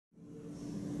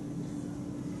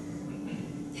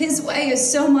His way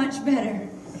is so much better.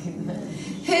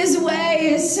 His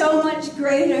way is so much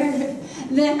greater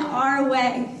than our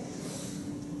way.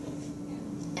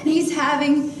 And He's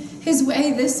having His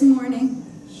way this morning.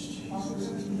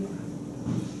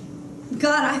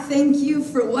 God, I thank You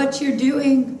for what You're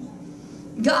doing.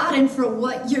 God, and for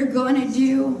what You're going to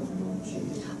do.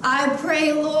 I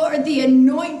pray, Lord, the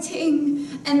anointing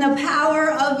and the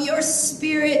power of Your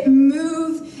Spirit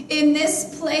move in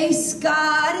this place,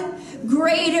 God,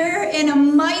 greater in a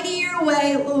mightier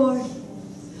way, Lord.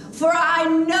 For I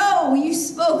know You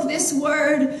spoke this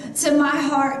word to my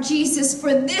heart, Jesus,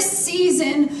 for this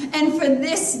season and for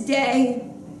this day.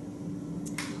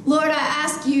 Lord, I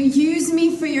ask You, use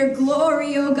me for Your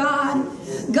glory, oh God.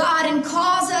 God, and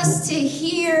cause us to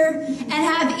hear and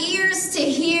have ears to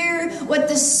hear what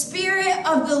the Spirit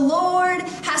of the Lord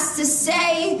has to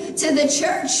say to the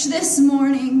church this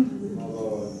morning.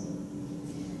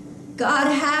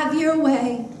 God, have Your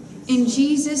way. In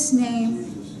Jesus' name,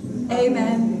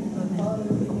 amen.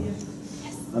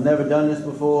 I've never done this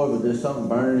before, but there's something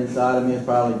burning inside of me. It's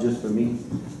probably just for me.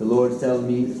 The Lord's telling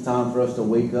me it's time for us to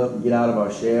wake up and get out of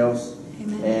our shells.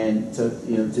 Amen. And to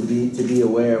be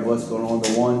aware of what's going on,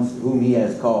 the ones whom He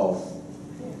has called.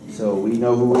 So we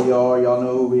know who we are. Y'all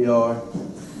know who we are.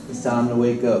 It's time to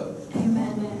wake up.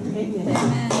 Amen.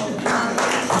 Amen.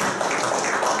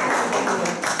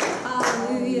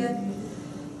 Hallelujah.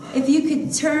 If you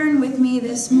could turn with me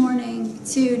this morning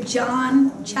to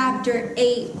John chapter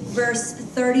 8, verse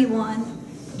 31.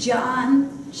 John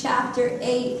chapter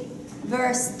 8,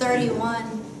 verse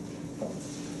 31.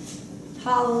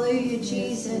 Hallelujah,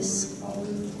 Jesus.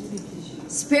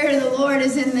 Spirit of the Lord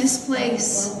is in this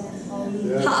place.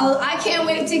 I can't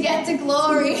wait to get to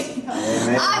glory.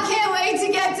 I can't wait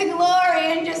to get to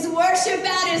glory and just worship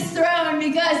at His throne,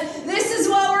 because this is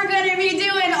what we're going to be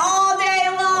doing all day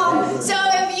long. So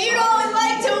if you don't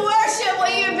like to worship,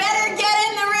 well, you better get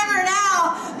in the river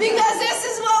now, because this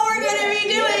is what we're going to be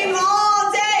doing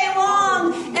all day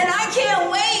long. And I can't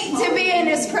wait to be in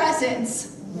His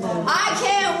presence. I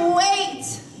can't wait.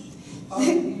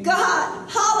 God,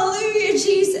 hallelujah,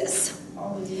 Jesus.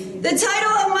 The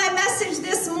title of my message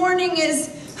this morning is,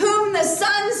 Whom the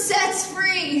Son Sets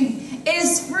Free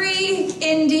is Free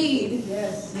Indeed.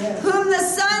 Yes, yes. Whom the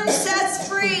Son sets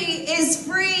free is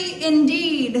free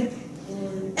indeed.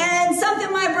 And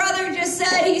something my brother just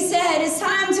said, he said, it's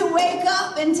time to wake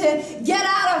up and to get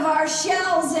out of our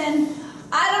shells. And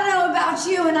I don't know about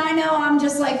you, and I know I'm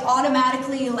just like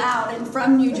automatically loud and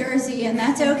from New Jersey, and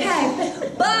that's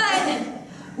okay. But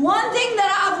one thing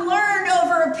that I've learned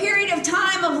over a period of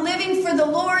time of living for the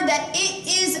Lord, that it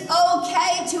is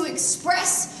okay to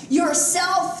express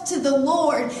yourself to the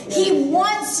Lord. He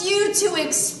wants you to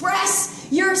express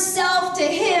yourself to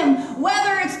Him,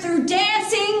 whether it's through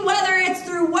dancing, whether it's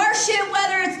through worship,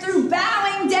 whether it's through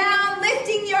bowing down,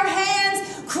 lifting your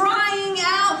hands, crying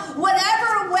out,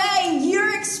 whatever way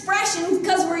your expression,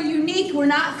 because we're unique, we're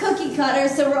not cookie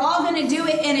cutters, so we're all going to do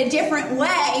it in a different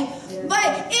way.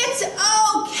 But it's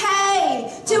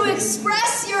okay to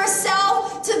express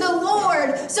yourself to the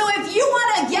Lord. So if you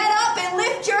want to get up and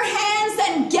lift your hands,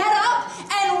 then get up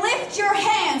and lift your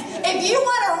hands. If you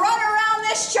want to run around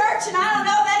this church, and I don't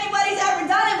know if anybody's ever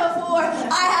done it before,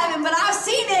 I haven't, but I've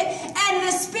seen it, and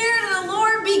the Spirit of the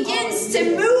Lord begins to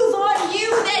move on you,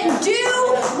 then do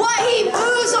what He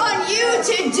moves on you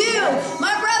to do.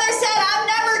 My brother said, I've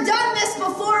never done this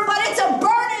before, but it's a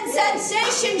burning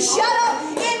sensation shut up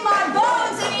in my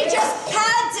bones, and he just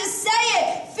had to say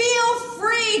it. Feel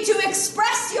free to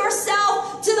express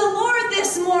yourself to the Lord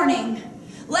this morning.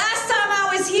 Last time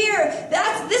I was here,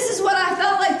 this is what I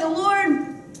felt like the Lord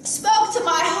spoke to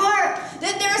my heart,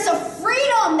 that there's a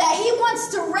freedom that He wants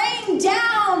to rain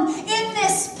down in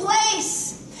this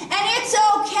place. And it's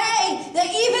okay that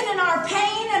even in our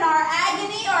pain and our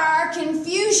agony or our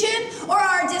confusion or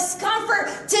our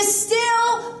discomfort, to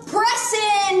still press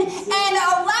in and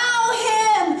allow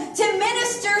Him to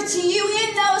minister to you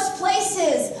in those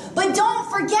places. But don't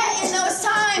forget in those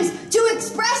times to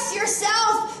express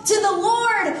yourself to the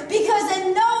Lord, because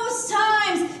in those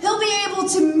times He'll be able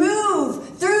to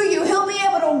move through you. He'll be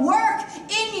able to work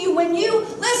in you. When you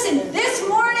listen, this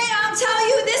morning, I'll tell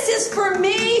you, this is for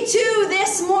me too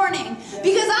this morning,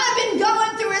 because I've been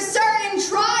going through a certain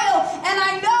trial, and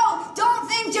I know, don't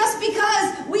think just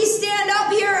because we stand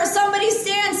up here or somebody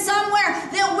stands somewhere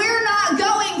that we're not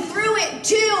going through it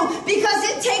too, because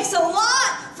it takes a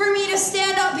lot for me to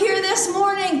stand up here this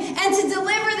morning and to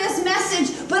deliver this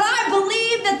message. But I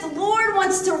believe that the Lord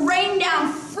wants to rain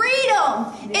down freedom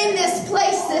in this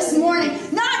place this morning.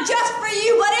 Not just for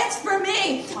you, but it's for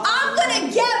me. I'm going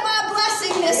to get my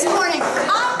blessing this morning.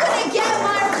 I'm going to get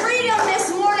my freedom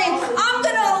this morning.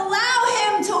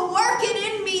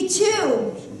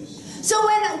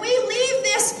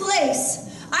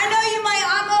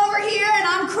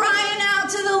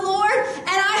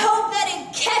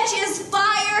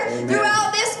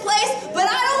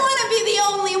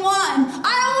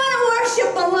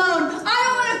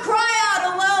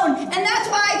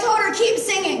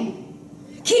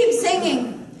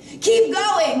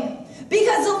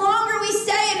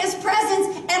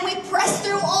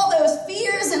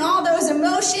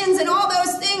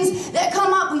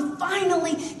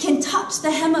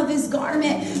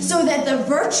 the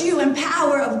virtue and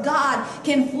power of God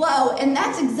can flow. And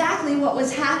that's exactly what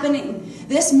was happening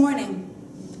this morning.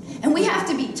 And we have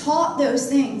to be taught those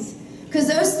things, because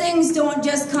those things don't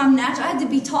just come natural. I had to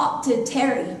be taught to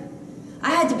tarry. I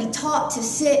had to be taught to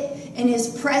sit in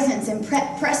his presence and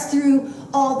press through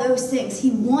all those things.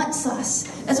 He wants us.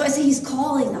 That's why I say he's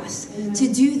calling us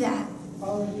to do that.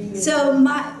 So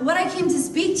what I came to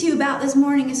speak to you about this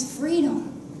morning is freedom.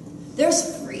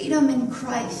 There's freedom in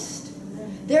Christ.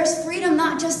 There's freedom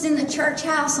not just in the church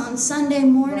house on Sunday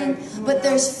morning, but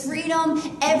there's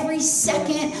freedom every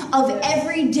second of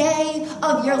every day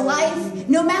of your life.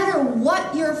 No matter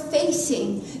what you're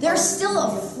facing, there's still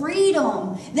a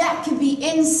freedom that could be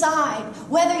inside.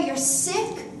 Whether you're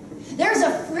sick, there's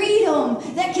a freedom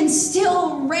that can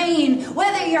still reign.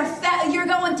 Whether you're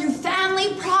going through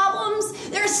family problems,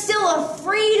 there's still a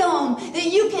freedom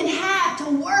that you can have to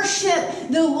worship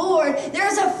the Lord.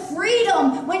 There's a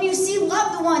freedom when you see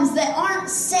loved ones that aren't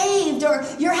saved, or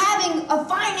you're having a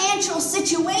financial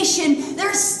situation.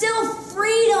 There's still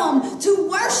freedom to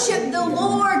worship the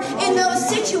Lord in those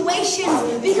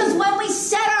situations, because when we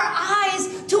set our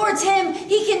eyes towards him,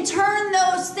 he can turn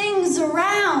those things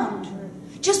around.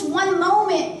 Just one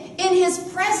moment in his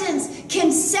presence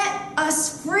can set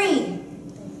us free.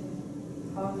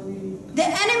 The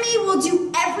enemy will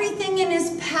do everything in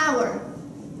his power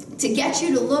to get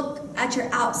you to look at your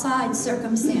outside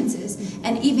circumstances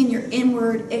and even your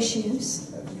inward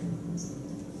issues.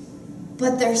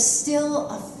 But there's still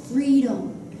a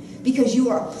freedom because you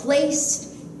are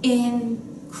placed in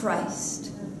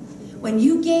Christ. When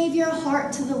you gave your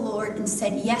heart to the Lord and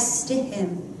said yes to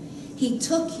him, he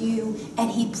took you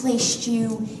and he placed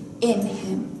you in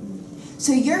him.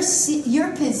 So your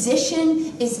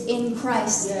position is in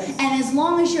Christ. Yes. And as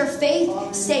long as your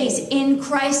faith stays in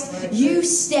Christ, you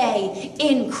stay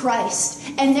in Christ.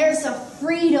 And there's a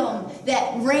freedom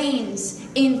that reigns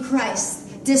in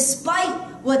Christ, despite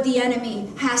what the enemy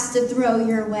has to throw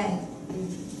your way.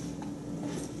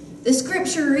 The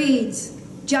scripture reads,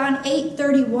 John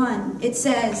 8:31, it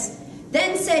says,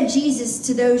 "Then said Jesus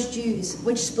to those Jews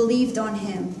which believed on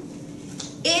him,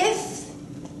 if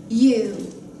you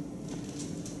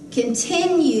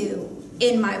continue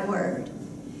in my word,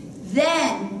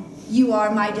 then you are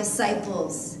my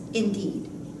disciples indeed.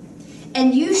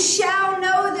 And you shall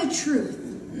know the truth,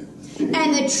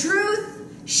 and the truth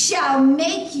shall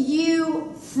make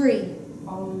you free."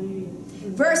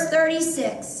 Verse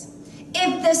 36,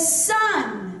 "If the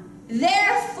Son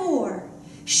therefore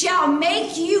shall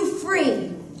make you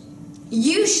free,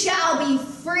 you shall be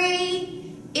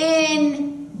free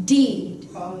indeed."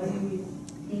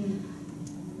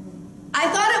 I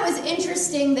thought it was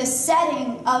interesting, the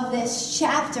setting of this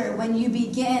chapter, when you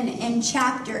begin in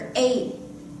chapter 8.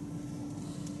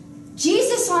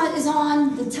 Jesus is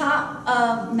on the top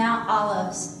of Mount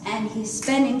Olives, and he's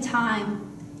spending time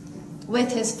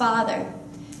with his Father.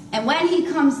 And when he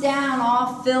comes down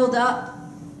all filled up,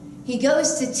 he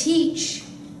goes to teach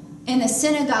in the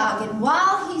synagogue. And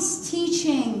while he's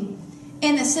teaching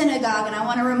in the synagogue, and I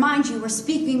want to remind you, we're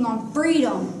speaking on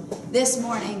freedom this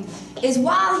morning, is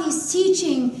while he's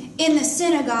teaching in the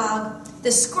synagogue,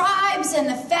 the scribes and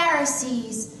the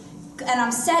Pharisees, and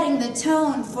I'm setting the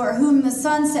tone for whom the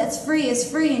Son sets free is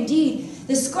free indeed.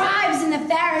 The scribes and the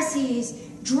Pharisees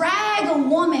drag a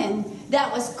woman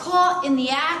that was caught in the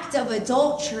act of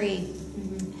adultery,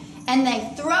 and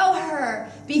they throw her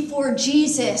before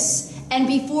Jesus and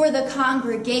before the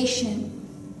congregation.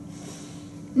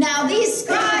 Now, these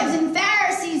scribes and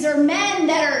Pharisees are men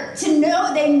that are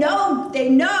they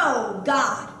know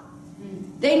God.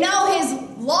 They know his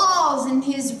laws and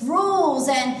his rules,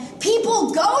 and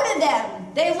people go to them.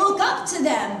 They look up to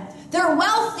them. They're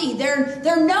wealthy.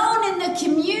 They're known in the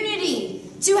community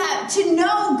to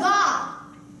know God.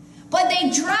 But they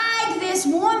drag this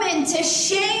woman to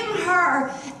shame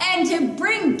her and to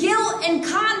bring guilt and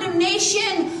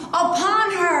condemnation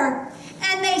upon her,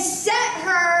 and they set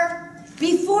her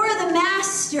before the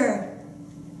master.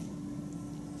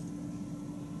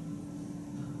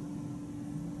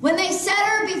 When they set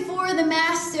her before the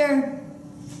master,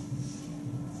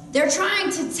 they're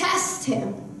trying to test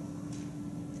him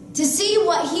to see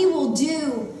what he will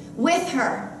do with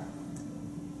her.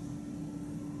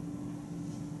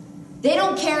 They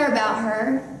don't care about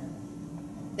her.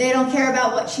 They don't care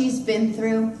about what she's been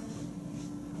through.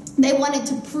 They wanted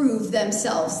to prove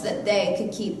themselves that they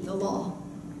could keep the law.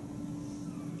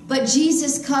 But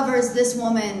Jesus covers this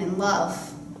woman in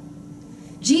love.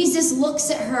 Jesus looks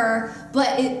at her,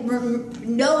 but it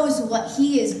knows what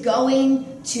he is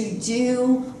going to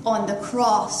do on the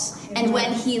cross. And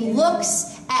when he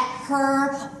looks at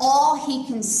her, all he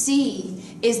can see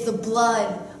is the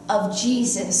blood of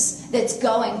Jesus that's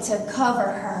going to cover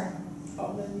her.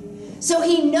 So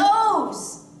he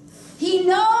knows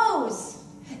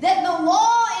that the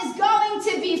law is going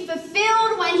to be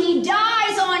fulfilled when he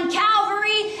dies on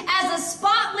Calvary as a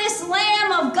spotless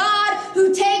Lamb of God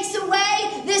who takes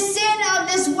away the sin of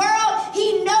this world.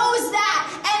 He knows that.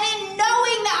 And in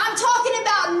knowing that, I'm talking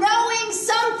about knowing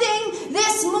something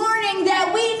this morning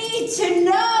that we need to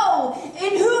know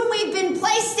in whom we've been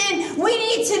placed in. We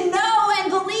need to know and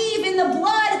believe in the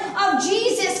blood of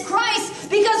Jesus Christ,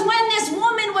 because when this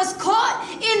woman was caught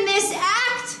in this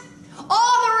act,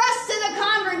 all the rest of the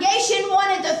congregation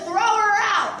wanted to throw her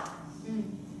out.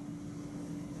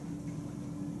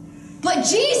 But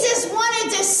Jesus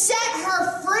wanted to set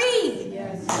her free.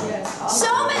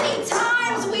 So many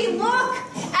times we look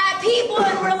at people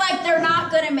and we're like, they're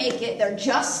not going to make it. They're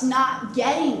just not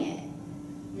getting it.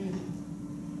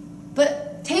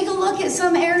 But take a look at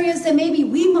some areas that maybe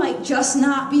we might just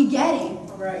not be getting.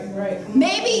 Right.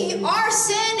 Maybe our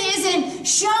sin isn't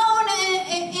shown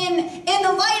in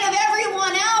the light of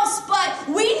everyone else, but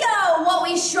we know what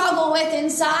we struggle with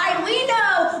inside. We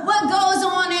know what goes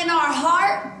on in our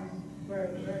heart. Right.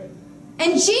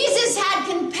 And Jesus had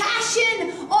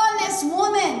compassion on this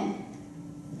woman.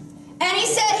 And he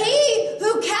said, he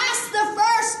who cast the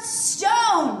first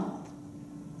stone.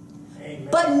 Amen.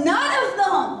 But none of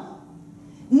them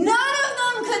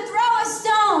could throw a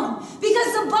stone,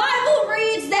 because the Bible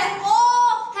reads that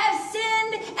all have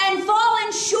sinned and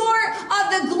fallen short of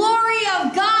the glory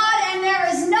of God, and there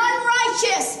is none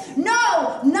righteous,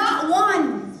 no, not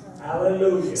one.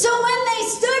 Hallelujah. So when they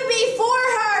stood before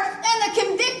her and the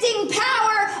convicting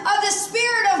power of the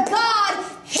Spirit of God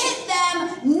hit them,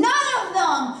 none of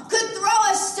them could throw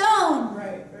a stone.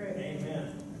 Right.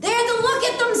 Amen. They had to look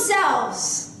at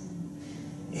themselves.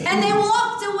 And they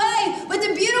walked away. But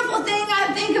the beautiful thing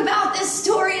I think about this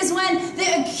story is when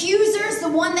the accusers, the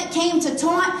one that came to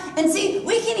taunt, and see,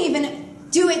 we can even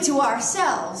do it to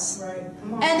ourselves. Right.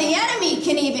 And the enemy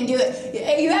can even do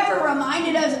it. You ever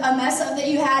reminded of a mess up that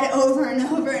you had over and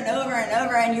over and over and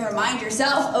over, and you remind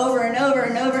yourself over and over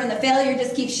and over, and the failure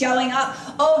just keeps showing up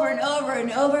over and over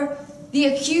and over? The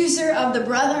accuser of the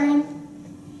brethren.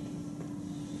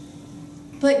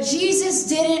 But Jesus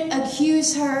didn't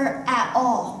accuse her at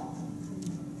all.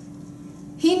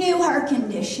 He knew her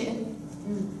condition.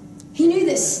 He knew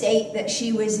the state that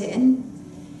she was in.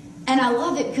 And I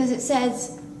love it because it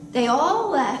says they all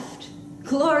left,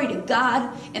 glory to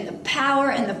God, in the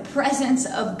power and the presence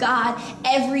of God.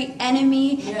 Every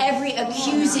enemy, every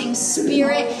accusing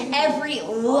spirit, every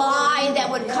lie that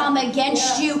would come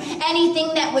against you,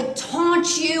 anything that would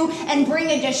taunt you and bring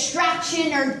a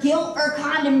distraction or guilt or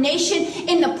condemnation,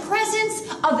 in the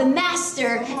presence of the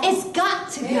Master, it's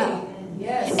got to go.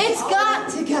 It's got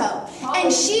to go.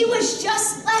 And she was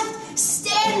just left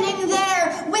standing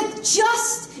there with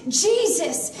just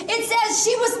Jesus. It says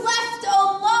she was left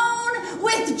alone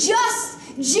with just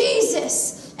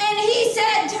Jesus. And he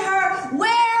said to her, where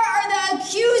are the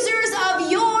accusers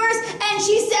of yours? And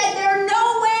she said, they're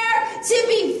nowhere to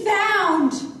be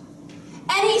found.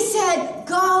 And he said,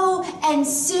 go and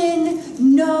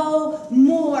sin no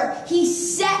more. He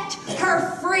set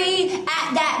her free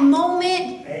at that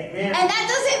moment. Amen. And that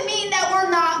doesn't mean that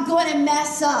we're not going to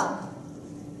mess up.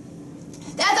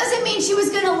 That doesn't mean she was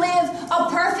going to live a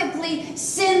perfectly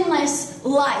sinless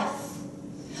life.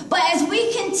 But as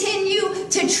we continue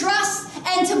to trust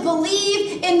and to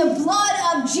believe in the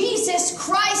blood of Jesus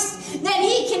Christ, then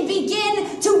he can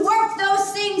begin to work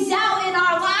those things out in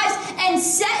our lives and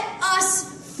set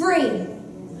us free.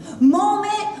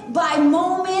 Moment by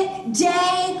moment,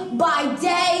 day by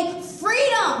day,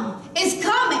 freedom is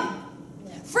coming.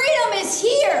 Freedom is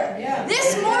here.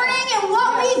 This morning, and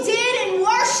what we did in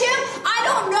worship, I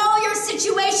don't know your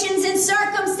situations and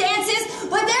circumstances,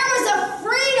 but there was a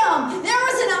freedom. There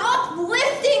was an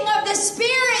uplifting of the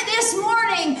Spirit this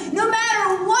morning, no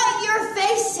matter what you're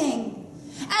facing.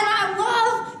 And I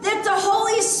love that the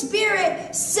Holy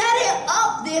Spirit set it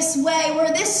up this way,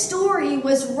 where this story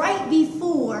was right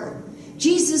before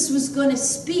Jesus was going to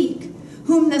speak.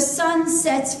 Whom the Son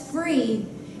sets free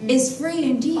is free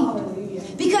indeed. Hallelujah.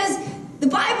 Because the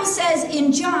Bible says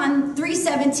in John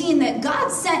 3:17 that God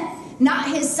sent not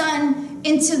his Son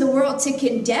into the world to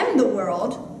condemn the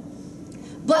world,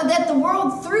 but that the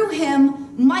world through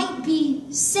him might be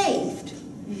saved.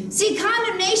 See,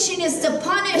 condemnation is to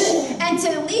punish and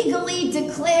to legally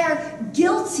declare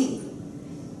guilty.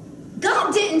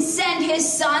 God didn't send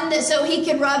his Son so he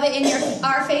could rub it in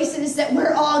our faces that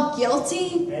we're all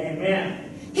guilty. Amen.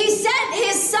 He sent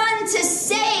his Son to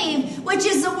save, which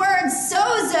is the word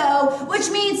sozo, which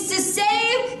means to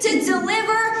save, to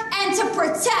deliver, and to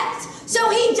protect. So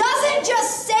he doesn't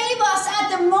just save us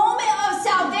at the moment of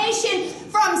salvation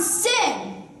from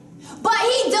sin, but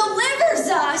he delivers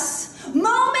us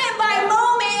moment by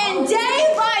moment and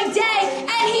day by day,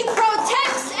 and he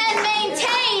protects and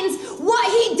maintains what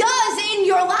he does in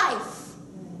your life.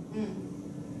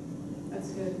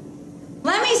 That's good.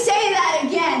 Let me say that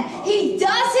again. He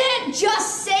doesn't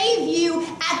just save you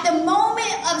at the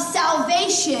moment of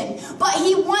salvation, but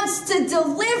he wants to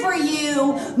deliver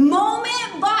you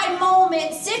moment by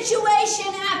moment,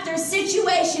 situation after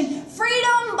situation,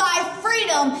 freedom by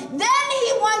freedom. Then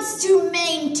he wants to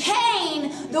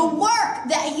maintain the work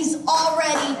that he's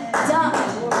already done.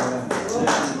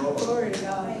 Glory to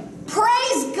God.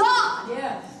 Praise God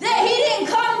that he didn't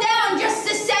come down just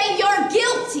to say you're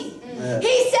guilty.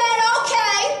 He said,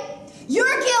 okay, you're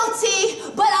guilty,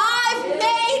 but I've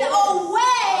made a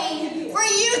way for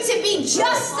you to be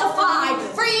justified,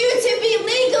 for you to be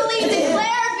legally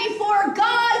declared before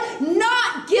God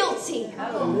not guilty.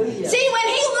 Hallelujah. See, when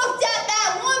he looked at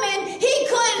that woman, he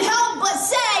couldn't help but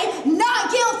say,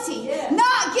 not guilty,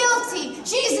 not guilty.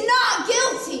 She's not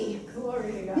guilty.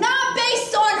 Glory to God. Not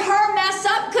based on her mess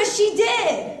up, because she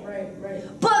did.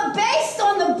 Right. But based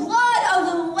on the blood of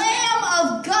the Lamb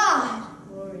of God,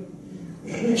 Glory.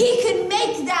 he could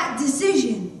make that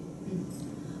decision.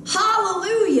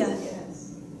 Hallelujah.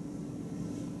 Yes.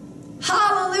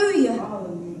 Hallelujah.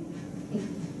 Hallelujah.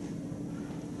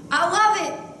 I love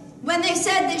it when they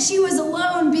said that she was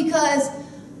alone, because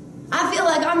I feel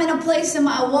like I'm in a place in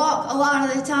my walk a lot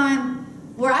of the time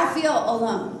where I feel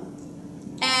alone.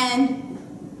 And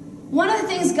one of the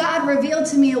things God revealed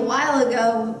to me a while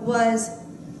ago was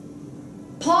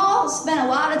Paul spent a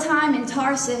lot of time in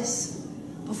Tarsus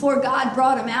before God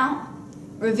brought him out,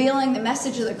 revealing the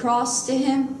message of the cross to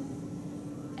him.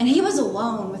 And he was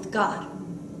alone with God.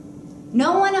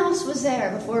 No one else was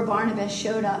there before Barnabas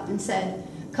showed up and said,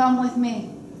 come with me.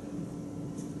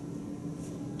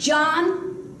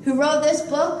 John, who wrote this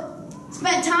book,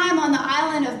 spent time on the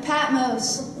island of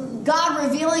Patmos, God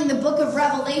revealing the book of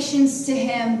Revelations to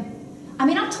him. I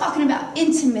mean, I'm talking about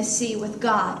intimacy with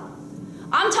God.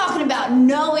 I'm talking about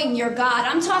knowing your God.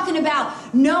 I'm talking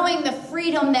about knowing the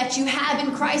freedom that you have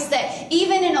in Christ, that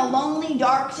even in a lonely,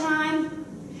 dark time,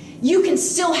 you can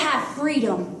still have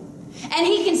freedom. And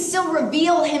he can still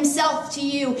reveal himself to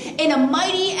you in a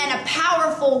mighty and a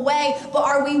powerful way. But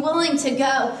are we willing to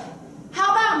go?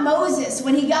 How about Moses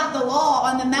when he got the law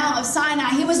on the Mount of Sinai?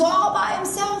 He was all by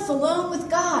himself, alone with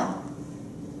God.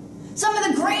 Some of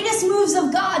the greatest moves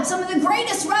of God, some of the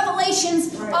greatest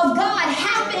revelations of God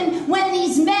happened when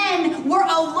these men were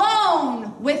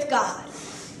alone with God,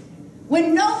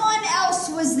 when no one else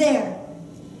was there.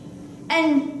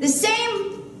 And the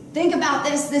same, think about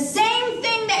this, the same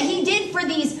thing that he did for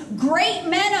these great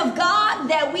men of God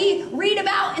that we read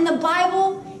about in the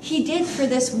Bible, he did for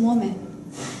this woman.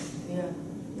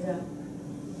 Yeah.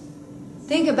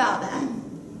 Think about that.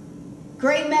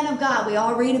 Great men of God, we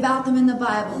all read about them in the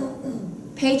Bible.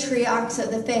 Patriarchs of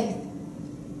the faith.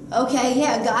 Okay,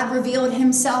 yeah, God revealed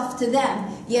himself to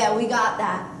them. Yeah, we got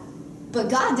that. But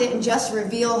God didn't just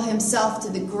reveal himself to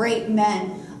the great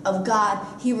men of God.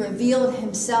 He revealed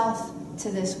himself to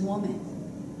this woman.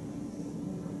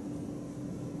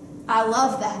 I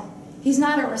love that. He's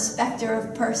not a respecter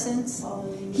of persons.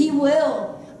 He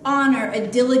will honor a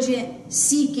diligent,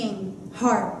 seeking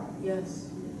heart. Yes.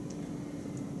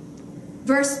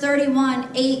 Verse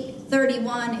 31,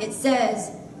 8:31, it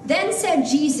says, Then said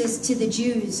Jesus to the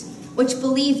Jews which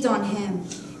believed on him,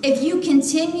 If you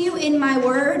continue in my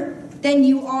word, then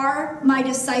you are my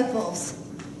disciples.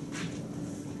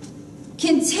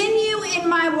 Continue in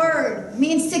my word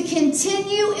means to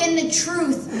continue in the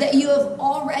truth that you have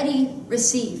already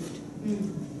received.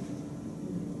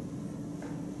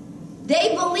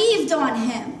 They believed on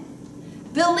him.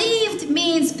 Believed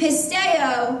means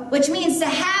pisteo, which means to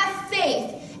have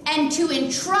faith and to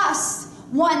entrust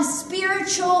one's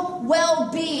spiritual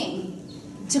well-being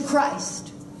to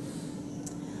Christ.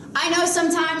 I know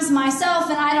sometimes myself,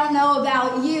 and I don't know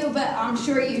about you, but I'm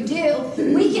sure you do,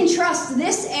 we can trust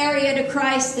this area to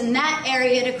Christ and that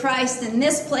area to Christ and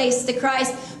this place to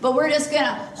Christ, but we're just going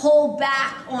to hold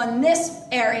back on this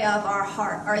area of our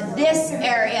heart or this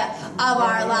area of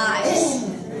our lives.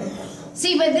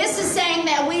 See, but this is saying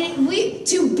that we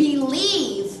to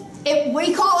believe. If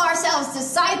we call ourselves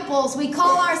disciples, we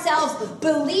call ourselves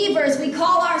believers, we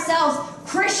call ourselves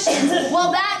Christians.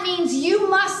 Well, that means you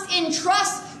must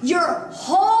entrust your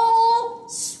whole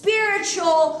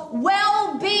spiritual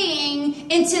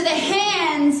well-being into the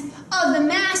hands of the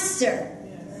Master.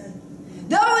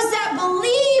 Those that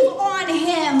believe on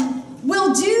him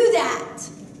will do that.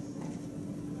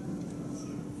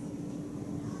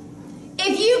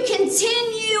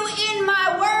 continue in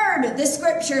my word, the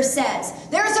scripture says.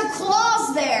 There's a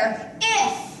clause there,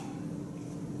 if.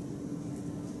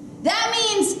 That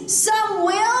means some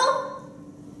will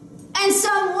and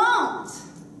some won't.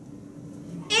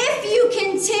 If you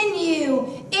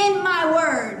continue in my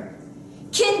word.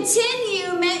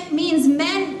 Continue means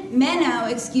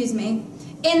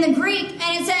in the Greek,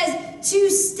 and it says to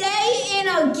stay in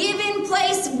a given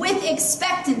place with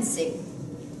expectancy.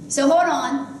 So hold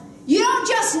on. You don't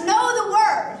just know the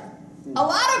word. A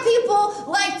lot of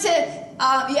people like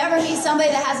to, you ever meet somebody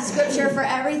that has a scripture for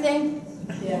everything?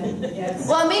 Yeah. Yes.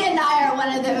 Well, me and I are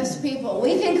one of those people.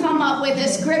 We can come up with a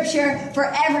scripture for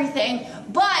everything,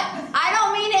 but I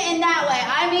don't mean it in that way.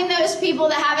 I mean those people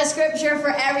that have a scripture for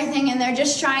everything and they're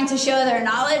just trying to show their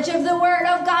knowledge of the word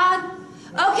of God.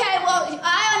 Okay, well,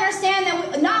 I understand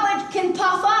that knowledge can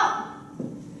puff up,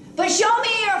 but show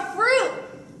me your fruit.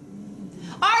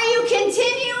 Are you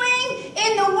continuing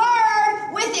in the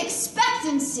word with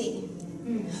expectancy?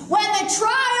 When the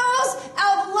trials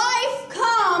of life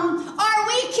come, are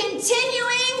we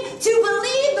continuing to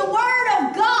believe the word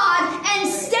of God and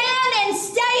stand and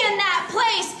stay in that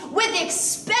place with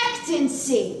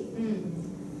expectancy?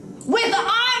 With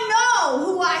I know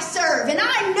who I serve, and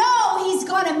I know he's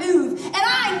going to move, and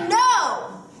I know.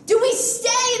 Do we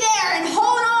stay there and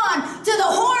hold on to the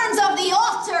horns of the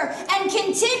altar and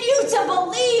continue to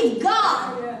believe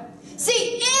God? Yeah.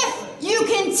 See, if you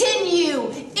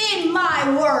continue in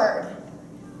my word,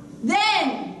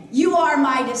 then you are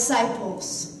my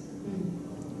disciples.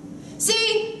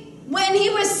 See, when he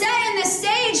was setting the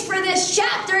stage for this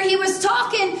chapter, he was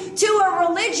talking to a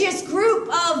religious group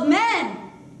of men.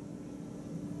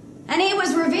 And he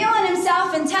was revealing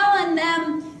himself and telling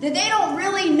them that they don't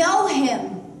really know him.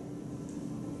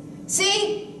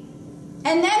 See?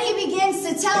 And then he begins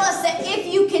to tell us that if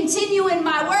you continue in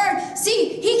my word,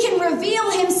 see, he can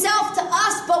reveal himself to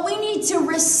us, but we need to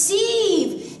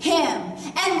receive him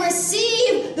and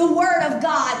receive the word of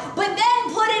God, but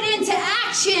then put it into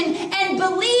action and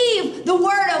believe the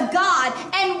word of God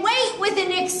and wait with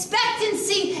an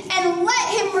expectancy and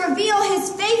let him reveal his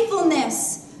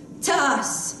faithfulness to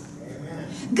us. Amen.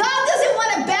 God doesn't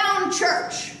want a bound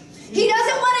church. He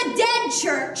doesn't want a dead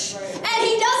church, and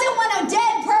he doesn't want a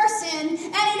dead person, and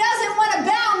he doesn't want a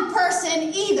bound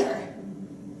person either.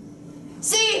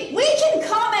 See, we can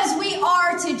come as we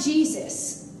are to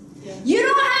Jesus. You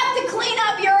don't have to clean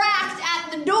up your act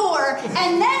at the door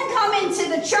and then come into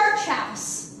the church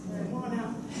house.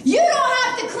 You don't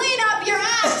have to clean up your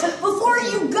act before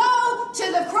you go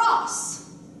to the cross.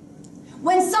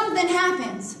 When something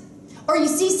happens, or you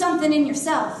see something in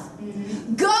yourself,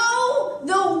 go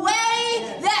the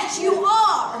way that you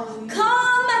are.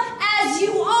 Come as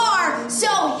you are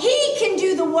so he can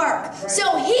do the work,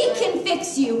 so he can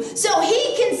fix you, so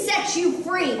he can set you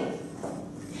free.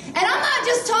 And I'm not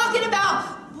just talking about,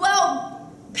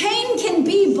 well, pain can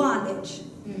be bondage.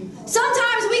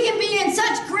 Sometimes we can be in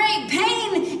such great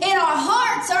pain in our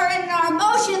hearts or in our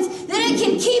emotions that it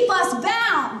can keep us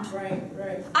bound.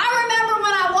 I remember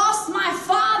when I lost my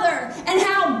father and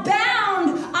how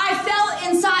bound I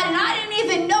felt inside, and I didn't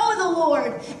even know the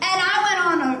Lord. And I went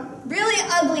on a really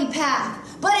ugly path.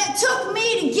 But it took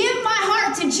me to give my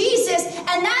heart to Jesus,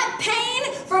 and that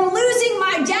pain from losing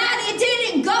my dad, it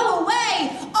didn't go away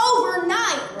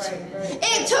overnight.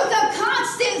 It took a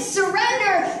constant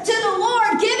surrender to the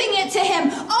Lord, giving it to him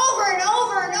over and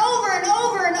over and over and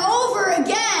over and over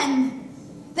again.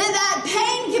 That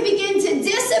pain can begin to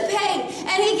dissipate,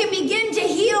 and he can begin to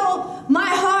heal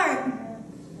my heart.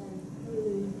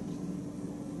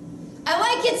 I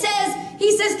like it says,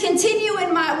 he says, continue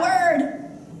in my word.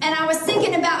 And I was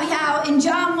thinking about how in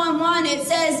John 1:1 it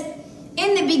says,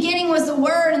 in the beginning was the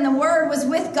Word, and the Word was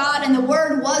with God, and the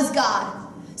Word was God.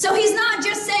 So he's not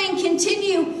just saying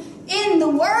continue in the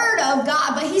Word of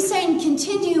God, but he's saying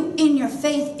continue in your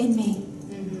faith in me.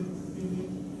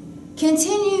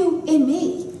 Continue in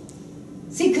me.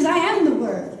 See, because I am the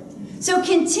Word. So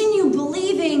continue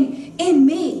believing in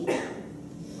me.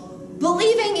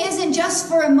 Believing isn't just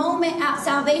for a moment at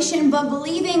salvation, but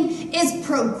believing is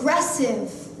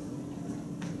progressive.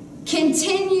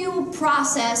 Continue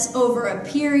process over a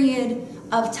period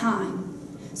of time.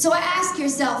 So ask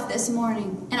yourself this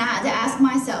morning, and I had to ask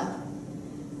myself,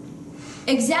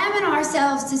 examine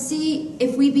ourselves to see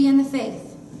if we be in the faith.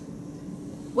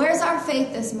 Where's our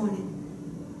faith this morning?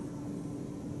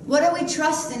 What are we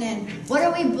trusting in? What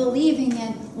are we believing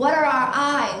in? What are our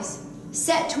eyes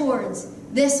set towards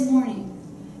this morning?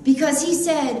 Because he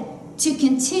said to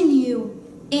continue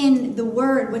in the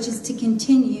word, which is to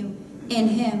continue in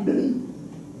him.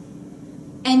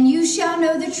 And you shall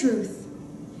know the truth,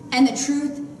 and the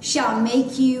truth shall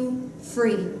make you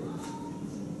free.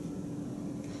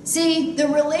 See, the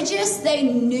religious, they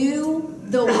knew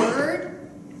the word,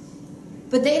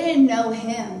 but they didn't know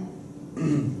him.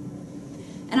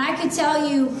 And I could tell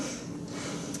you,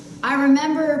 I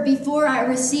remember before I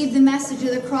received the message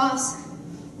of the cross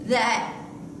that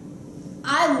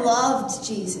I loved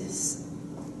Jesus.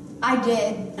 I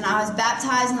did. And I was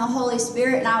baptized in the Holy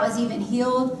Spirit, and I was even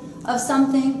healed of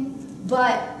something.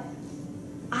 But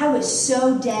I was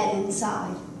so dead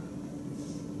inside.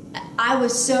 I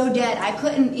was so dead. I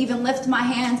couldn't even lift my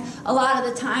hands a lot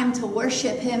of the time to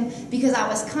worship him because I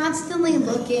was constantly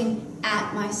looking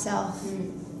at myself.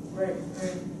 Right.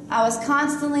 I was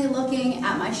constantly looking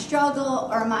at my struggle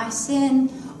or my sin,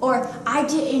 or I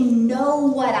didn't know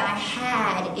what I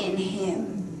had in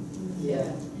him.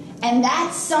 Yeah. And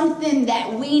that's something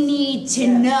that we need to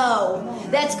know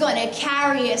that's going to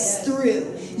carry us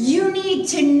through. You need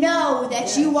to know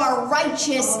that you are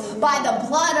righteous by the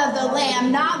blood of the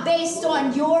Lamb, not based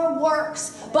on your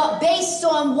works, but based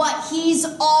on what he's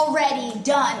already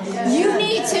done. You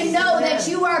need to know that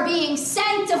you are being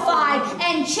sanctified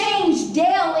and changed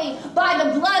daily by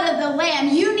the blood of the Lamb.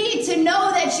 You need to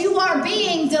know that you are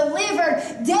being delivered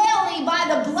daily by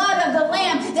the blood of the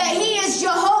Lamb, that he is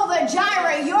Jehovah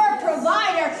Jireh, your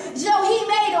provider. So he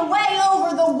made a way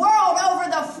over the world, over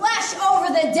the flesh, over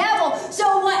the devil.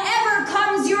 So whatever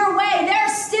comes your way,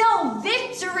 there's still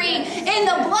victory in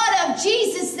the blood of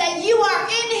Jesus, that you are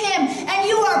in him and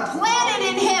you are planted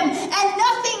in him, and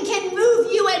nothing can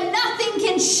move you and nothing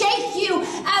can shake you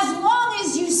as long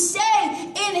as you stay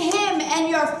in him and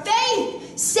your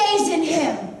faith stays in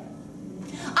him.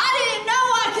 I didn't know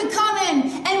I could come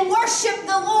in and worship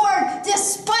the Lord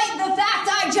despite the fact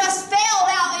I just failed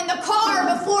out in the car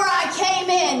before I came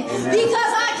in,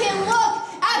 because I can look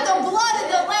at the blood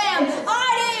of the Lamb. I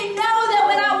didn't know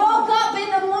that when I woke up in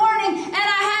the morning and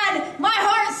I had my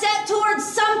heart set towards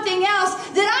something else,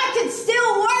 that I could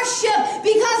still worship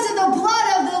because of the blood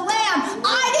of the Lamb.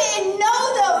 I didn't know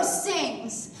those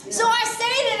things. So I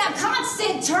stayed in a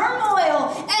constant turmoil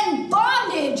and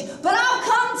bondage. But I've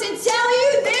come to tell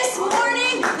you this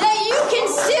morning that you can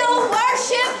still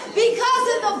worship because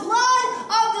of the blood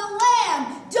of the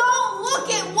Lamb. Don't look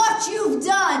at what you've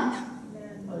done.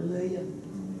 Hallelujah.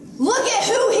 Look at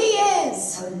who he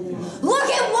is. Look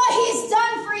at what he's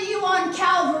done for you on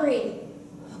Calvary.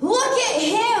 Look at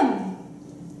him.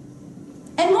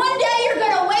 And one day you're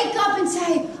going to wake up and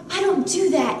say, I don't do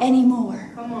that anymore.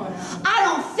 Come on. I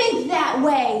don't think that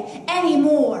way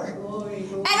anymore. Glory.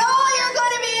 And all you're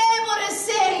going to be able to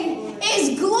sing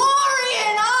is glory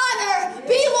and honor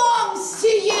belongs to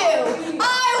you.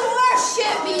 I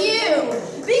worship you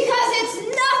because it's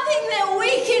nothing that we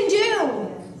can do.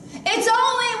 It's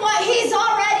only what he's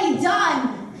already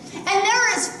done. And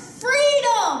there is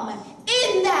freedom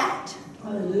in that.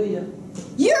 Hallelujah.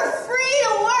 You're free to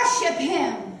worship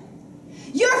him.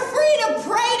 You're free to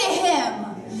pray to him.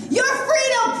 You're free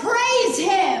to praise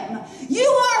him. You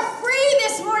are free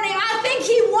this morning. I think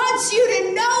he wants you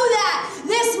to know that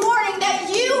this morning, that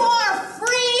you are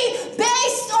free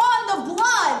based on the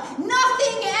blood.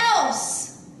 Nothing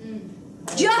else.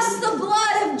 Just the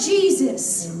blood of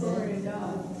Jesus. Glory to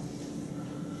God.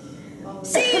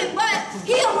 See, but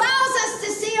he allows us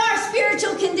to see our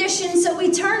spiritual condition, so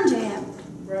we turn to him.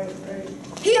 Right.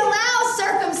 He allows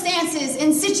circumstances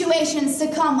and situations to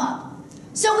come up,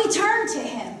 so we turn to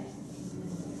him.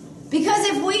 Because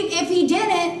if he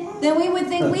didn't, then we would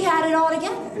think we had it all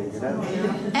together.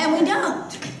 And we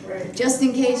don't. Right. Just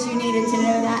in case you needed to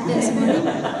know that this morning.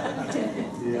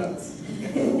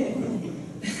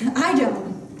 I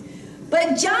don't.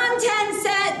 But John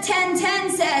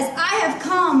 10:10 says, I have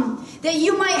come that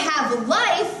you might have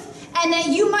life and that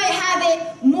you might have it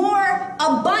more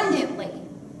abundantly.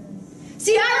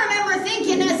 See, I remember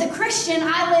thinking as a Christian,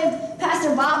 I lived,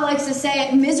 Pastor Bob likes to say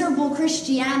it, miserable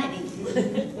Christianity.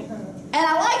 And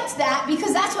I liked that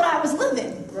because that's what I was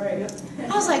living. Right.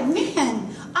 I was like, man,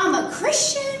 I'm a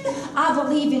Christian. I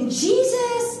believe in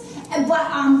Jesus. But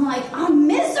I'm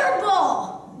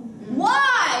miserable.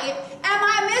 Why am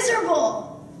I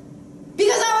miserable?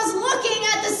 Because I was looking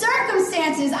at the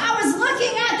circumstances. I was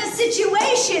looking at the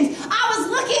situations. I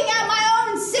was looking at my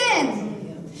own sin.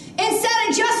 Instead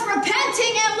of just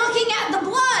repenting and looking at the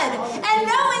blood and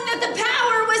knowing that the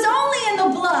power was only in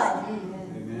the blood.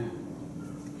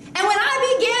 And when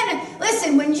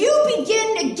when you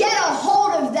begin to get a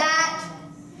hold of that,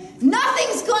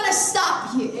 nothing's going to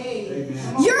stop you.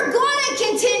 You're going to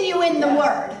continue in the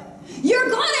Word. You're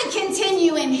going to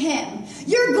continue in Him.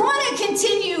 You're going to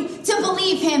continue to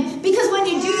believe Him, because when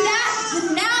you do that,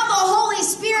 now the Holy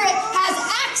Spirit has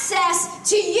access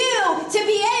to you to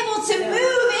be able to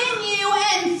move in you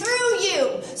and through you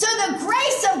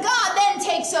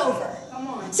over. Come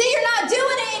on. See, you're not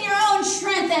doing it in your own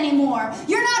strength anymore.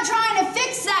 You're not trying to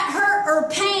fix that hurt or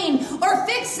pain or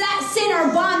fix that sin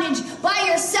or bondage by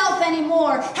yourself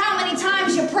anymore. How many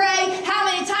times you pray, how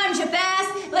many times you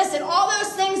fast. Listen, all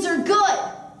those things are good.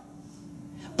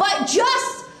 But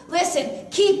just, listen,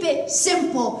 keep it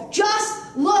simple.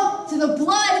 Just look to the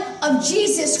blood of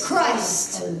Jesus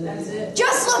Christ. That's it.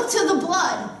 Just look to the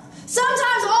blood.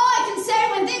 Sometimes all I can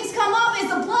say when things come up is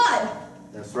the blood.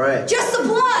 That's right. Just the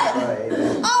blood. Right,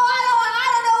 amen. Oh, I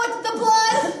don't know what the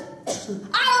blood.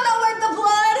 I don't know what the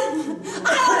blood.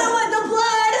 I don't know what the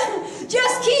blood.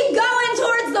 Just keep going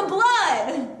towards the blood.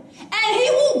 And he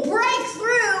will break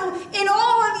through in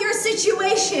all of your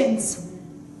situations.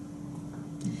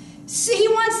 See, he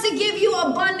wants to give you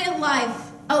abundant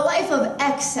life, a life of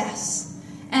excess.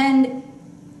 And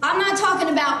I'm not talking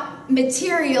about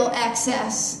material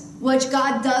excess, which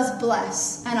God does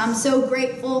bless. And I'm so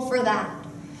grateful for that.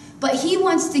 But he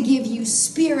wants to give you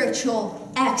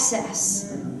spiritual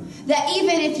excess. That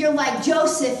even if you're like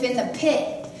Joseph in the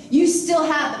pit, you still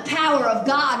have the power of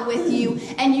God with you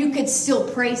and you could still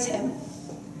praise him.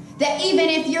 That even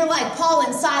if you're like Paul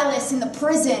and Silas in the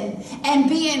prison and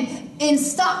being in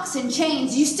stocks and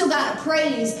chains, you still got a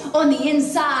praise on the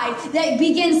inside that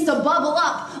begins to bubble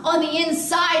up on the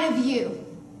inside of you.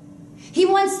 He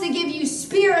wants to give you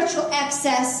spiritual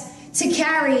excess to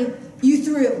carry you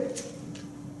through.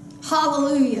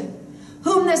 Hallelujah.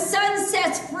 Whom the Son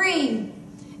sets free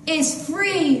is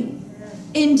free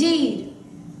indeed.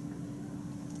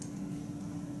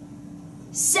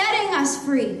 Setting us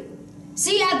free.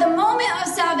 See, at the moment of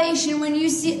salvation, when you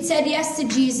said yes to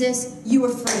Jesus, you were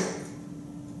free.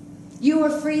 You were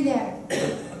free there.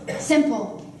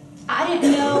 Simple. I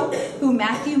didn't know who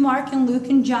Matthew, Mark, and Luke,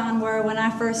 and John were when I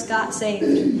first got saved.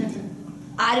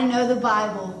 I didn't know the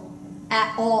Bible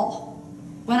at all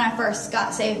when I first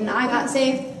got saved. And I got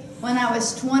saved when I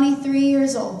was 23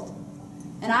 years old.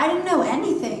 And I didn't know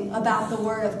anything about the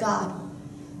Word of God.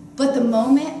 But the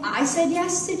moment I said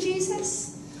yes to Jesus,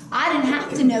 I didn't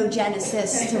have to know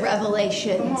Genesis to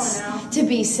Revelations to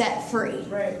be set free.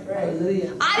 Right.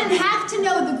 Hallelujah. I didn't have to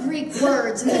know the Greek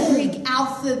words and the Greek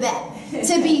alphabet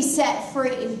to be set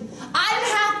free. I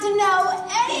didn't have to know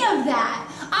any of that.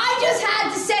 I just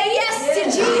had to say yes to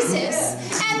Jesus,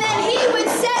 and then he would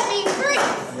set me free.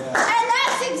 And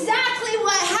that's exactly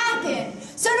what happened.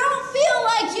 So don't feel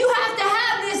like you have to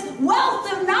have this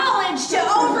wealth of knowledge to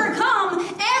overcome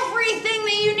everything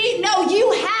that you need. No,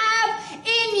 you have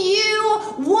in you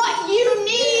what you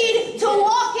need to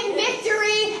walk in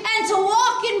victory and to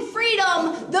walk in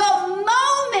freedom the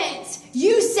moment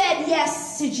you said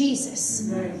yes to Jesus.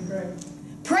 Right.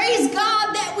 Praise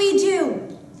God that we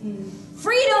do.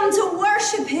 Freedom to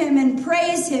worship him and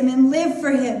praise him and live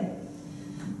for him.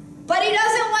 But he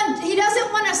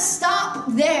doesn't want to stop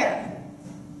there.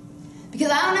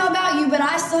 Because I don't know about you, but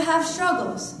I still have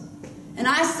struggles. And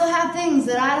I still have things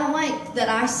that I don't like that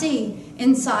I see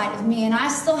inside of me. And I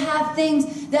still have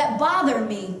things that bother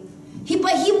me.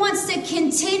 But he wants to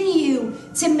continue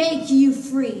to make you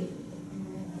free.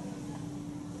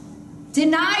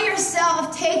 Deny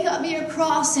yourself, take up your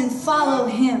cross, and follow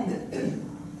him.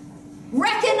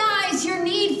 Recognize your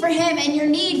need for him and your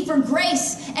need for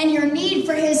grace and your need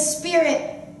for his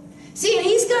Spirit. See, and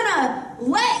he's going to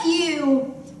let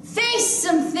you face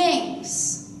some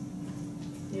things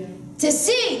to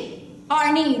see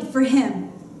our need for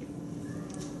him.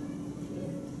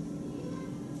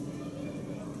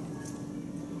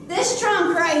 This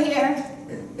trunk right here,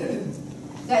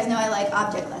 you guys know I like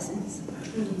object lessons.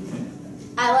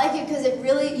 I like it because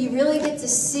you really get to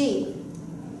see.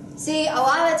 See, a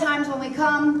lot of times when we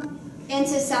come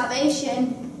into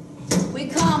salvation, we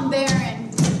come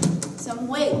bearing some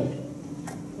weight.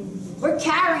 We're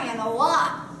carrying a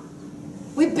lot.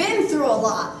 We've been through a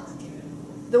lot.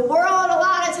 The world a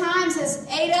lot of times has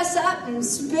ate us up and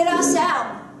spit us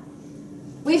out.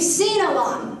 We've seen a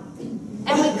lot.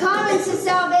 And we come into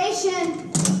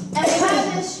salvation and we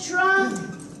have this trunk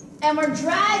and we're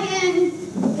dragging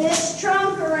this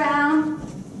trunk around.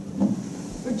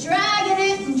 We're dragging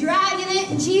it,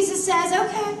 and Jesus says,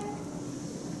 okay,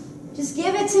 just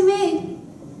give it to me.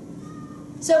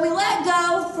 So we let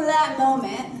go for that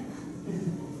moment,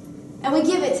 and we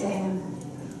give it to him.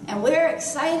 And we're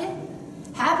excited,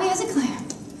 happy as a clam.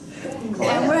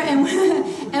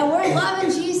 And we're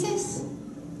loving Jesus.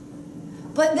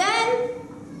 But then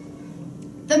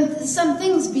some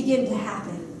things begin to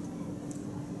happen.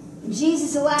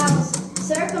 Jesus allows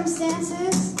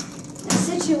circumstances and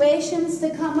situations to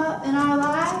come up in our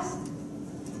lives.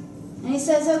 And he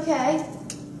says, okay,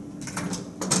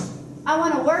 I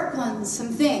want to work on some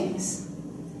things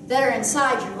that are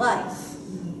inside your life.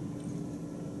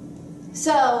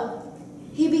 So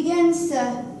he begins to,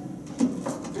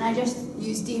 and I just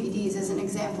used DVDs as an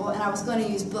example, and I was going to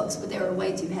use books, but they were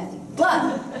way too heavy.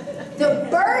 But the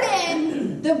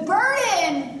burden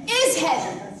is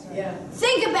heavy. Yeah.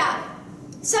 Think about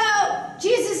it. So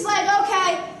Jesus is like,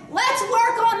 okay, let's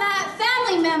work on that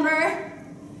family member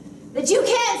that you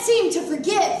can't seem to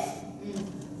forgive,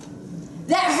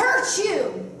 that hurts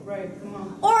you, Right, come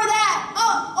on. or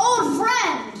that old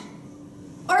friend.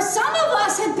 Or some of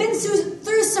us have been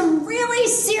through some really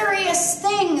serious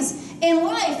things in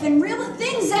life, and real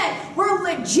things that were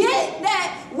legit,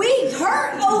 that we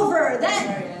hurt over,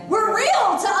 that were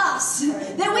real to us,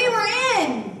 that we were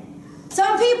in.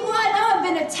 Some people I know have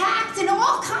been attacked and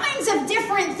all kinds of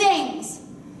different things.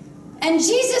 And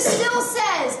Jesus still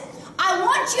says, I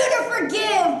want you to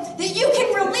forgive, that you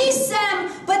can release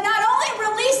them, but not only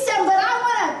release them, but I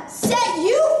want to set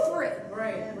you free.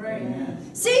 Right, right.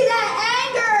 See, that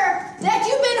anger that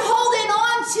you've been holding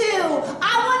on to,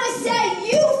 I want to set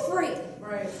you free.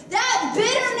 Right. That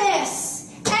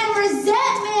bitterness and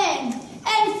resentment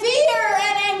and fear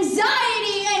and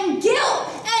anxiety and guilt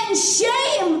and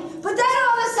shame. But then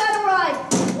all of a sudden we're like,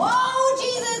 whoa,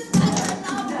 Jesus, that's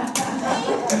enough.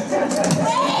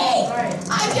 Wait. Right.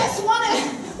 I just want to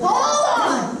hold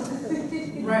on.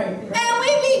 Right. And we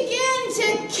begin to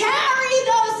carry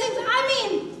those things. I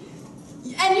mean,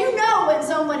 and you know when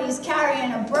somebody's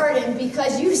carrying a burden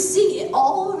because you see it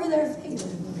all over their face.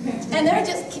 And they're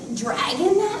just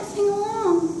dragging that thing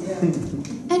along.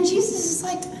 Yeah. And Jesus is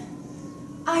like,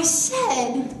 I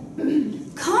said,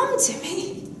 come to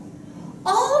me,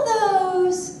 all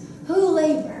those who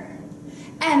labor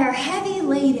and are heavy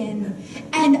laden,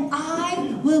 and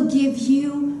I will give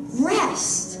you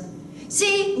rest.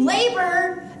 See,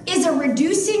 labor is a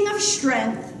reducing of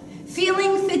strength,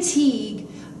 feeling fatigue,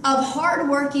 of hard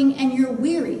working, and you're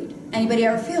wearied. Anybody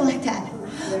ever feel like that?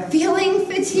 Yeah. Feeling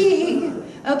fatigue,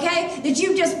 okay? That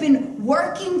you've just been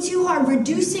working too hard,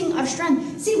 reducing of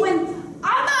strength. See, when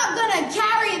I'm not going to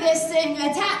carry this thing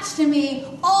attached to me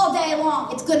all day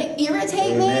long. It's going to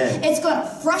irritate me. It's going to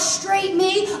frustrate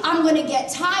me. I'm going to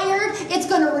get tired. It's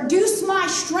going to reduce my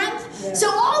strength. Yeah. So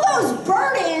all those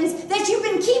burdens that you've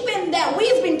been keeping, that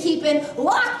we've been keeping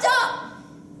locked up.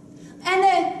 And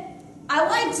then I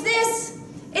liked this.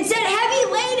 It said heavy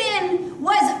laden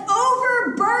was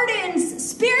overburdens,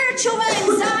 spiritual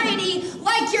anxiety,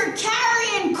 like you're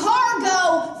carrying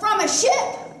cargo from a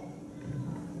ship.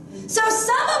 So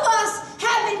some of us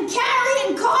have been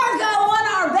carrying cargo on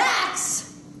our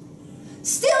backs.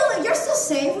 Still, you're still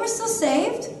saved. We're still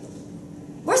saved.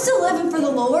 We're still living for the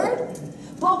Lord.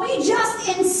 But we just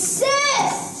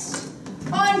insist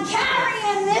on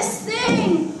carrying this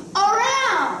thing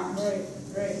around. Right,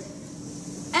 right.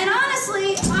 And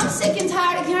honestly, I'm sick and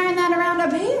tired of carrying that around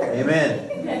up here. Amen.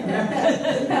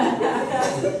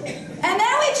 And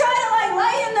then we try to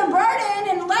lay him the burden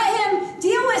and let him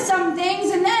deal with some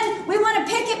things, and then we want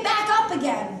to pick it back up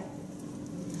again.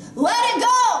 Let it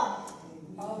go.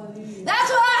 Hallelujah.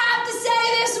 That's what I have to say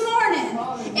this morning,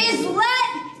 is let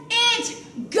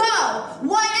it go.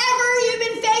 Whatever you've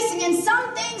been facing, and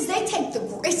some things, they take the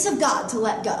grace of God to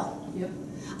let go. Yep.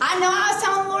 I know I was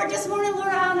telling the Lord this morning, Lord,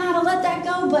 I don't know how to let that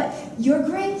go, but your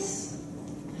grace.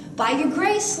 By your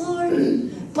grace,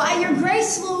 Lord. By your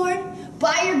grace, Lord.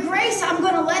 By your grace, I'm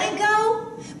going to let it go.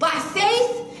 By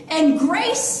faith and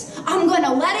grace, I'm going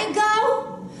to let it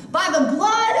go. By the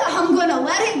blood, I'm going to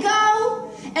let it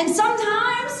go. And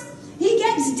sometimes he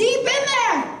gets deep in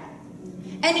there.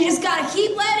 And you just got to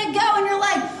keep letting it go. And you're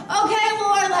like, okay,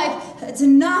 Lord, it's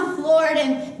enough, Lord.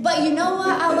 But you know what?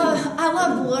 I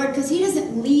love the Lord because he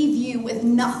doesn't leave you with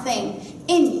nothing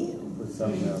in you.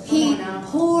 He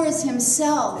pours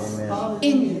himself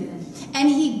in you. And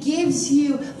he gives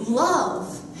you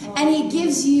love. And he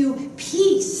gives you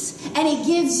peace. And he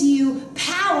gives you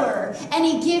power. And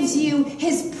he gives you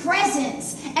his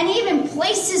presence. And he even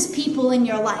places people in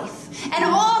your life. And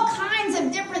all kinds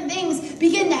of different things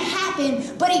begin to happen.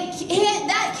 But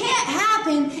that can't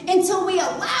happen until we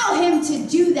allow him to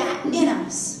do that in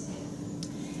us.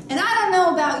 And I don't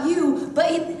know about you,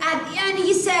 but at the end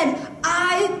he said,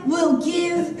 I will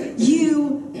give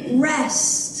you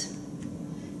rest.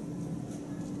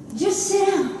 Just sit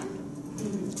down.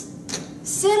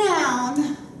 Sit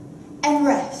down and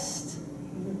rest.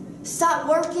 Stop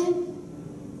working.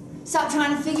 Stop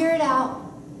trying to figure it out.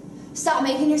 Stop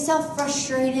making yourself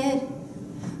frustrated.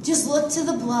 Just look to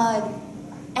the blood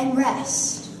and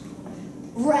rest.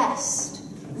 Rest.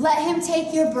 Let him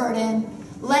take your burden.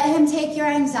 Let him take your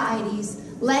anxieties.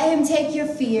 Let him take your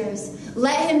fears.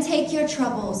 Let him take your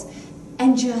troubles.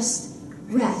 And just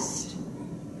rest.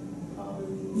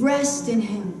 Rest in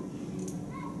him.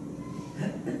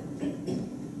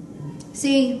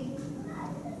 See,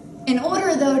 in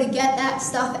order, though, to get that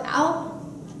stuff out,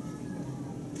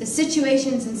 the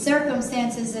situations and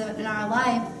circumstances in our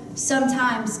life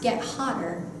sometimes get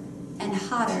hotter and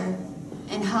hotter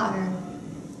and hotter.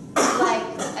 Like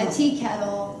a tea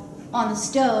kettle on the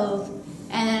stove,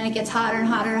 and then it gets hotter and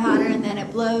hotter and hotter, and then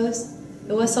it blows.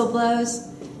 The whistle blows.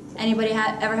 Anybody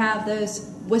ever have those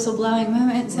whistle blowing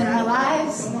moments in our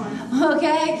lives?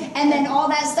 Okay? And then all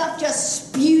that stuff just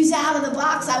spews out of the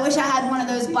box. I wish I had one of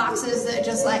those boxes that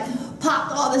just like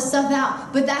popped all this stuff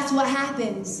out. But that's what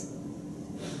happens.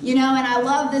 You know, and I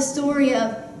love the story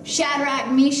of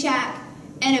Shadrach, Meshach,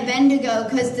 and Abednego,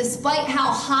 because despite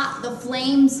how hot the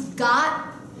flames got,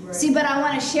 see, but I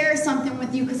want to share something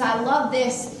with you because I love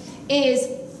this, is,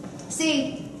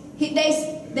 see,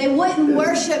 they wouldn't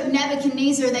worship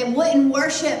Nebuchadnezzar. They wouldn't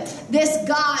worship this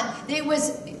God. It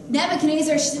was,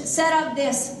 Nebuchadnezzar set up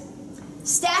this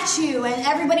statue, and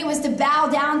everybody was to bow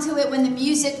down to it when the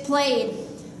music played.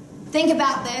 Think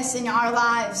about this in our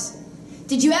lives.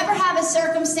 Did you ever have a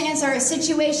circumstance or a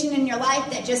situation in your life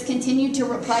that just continued to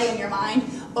replay in your mind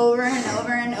over and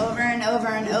over and over and over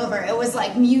and over? It was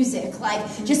like music, like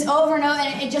just over and over,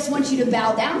 and it just wants you to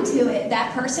bow down to it.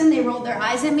 That person, they rolled their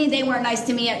eyes at me. They weren't nice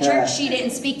to me at church. She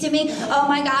didn't speak to me. Oh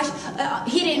my gosh,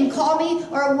 he didn't call me,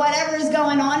 or whatever is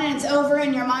going on, and it's over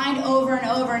in your mind over and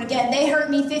over and again. They hurt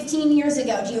me 15 years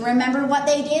ago. Do you remember what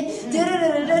they did?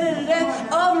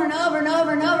 Over and over and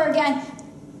over and over again.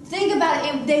 Think about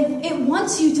it. It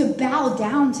wants you to bow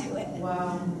down to it.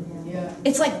 Wow. Yeah.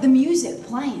 It's like the music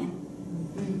playing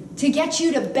to get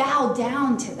you to bow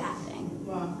down to that thing.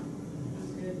 Wow.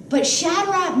 That's good. But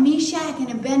Shadrach, Meshach,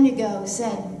 and Abednego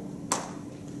said,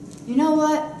 you know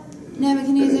what,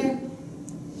 Nebuchadnezzar?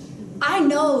 I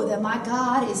know that my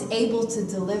God is able to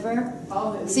deliver.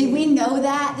 See, we know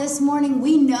that this morning.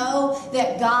 We know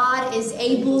that God is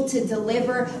able to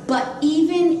deliver. But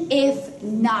even if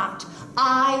not,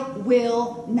 I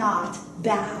will not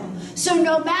bow. So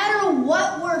no matter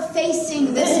what we're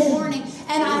facing this morning,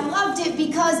 and I loved it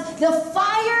because the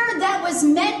fire that was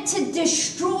meant to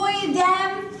destroy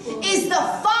them is the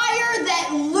fire that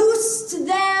loosed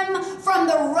them from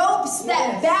the ropes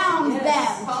that bound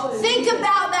them. Think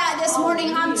about that this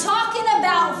morning. I'm talking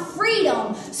about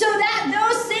freedom. So that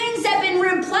those things have been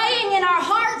replaying in our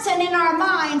hearts and in our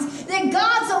minds, that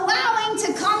God's allowing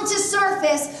to come to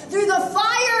surface through the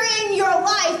fire in your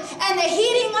life and the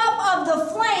heating up of the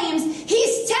flames.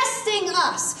 He's testing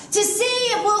us to see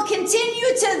if we'll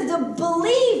continue to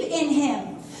believe in Him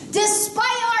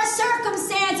despite our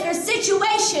circumstance or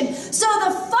situation. So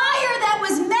the fire that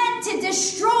was meant to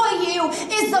destroy you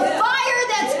is the fire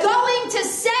that's going to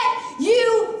set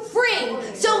you free.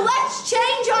 So let's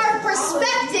change our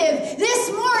perspective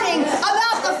this morning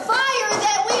about the fire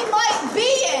that we might be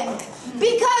in.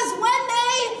 Because when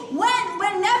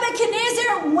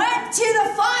Nebuchadnezzar went to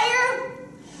the fire,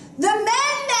 the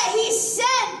men that he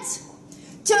sent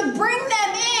to bring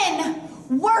them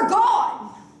in were gone.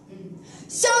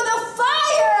 So the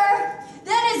fire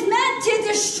that is meant to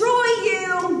destroy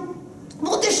you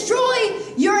will destroy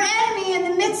your enemy in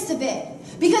the midst of it.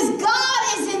 Because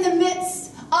God is in the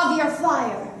midst of your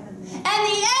fire. And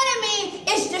the enemy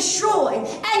is destroyed.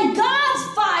 And God's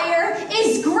fire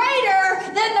is greater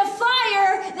than the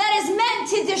fire that is meant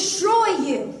to destroy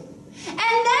you. And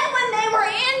then when they were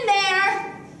in there,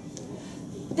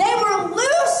 they were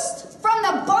loosed from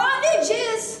the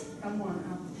bondages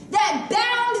that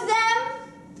bound them.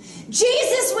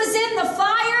 Jesus was in the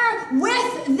fire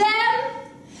with them.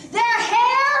 Their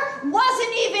hair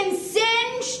wasn't even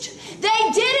singed.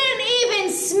 They didn't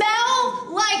even smell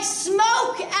like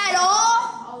smoke at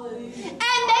all.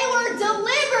 And they were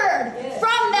delivered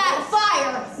from that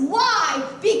fire. Why?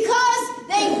 Because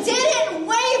they didn't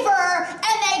waver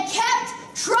and they kept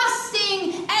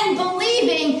trusting and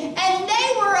believing, and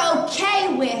they were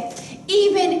okay with,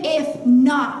 even if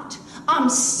not, I'm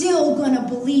still going to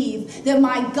believe that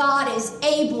my God is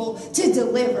able to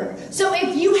deliver. So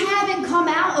if you haven't come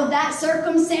out of that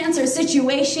circumstance or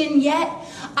situation yet,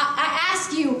 I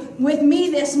ask you with me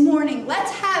this morning,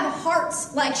 let's have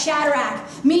hearts like Shadrach,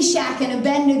 Meshach, and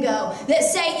Abednego that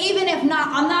say, even if not,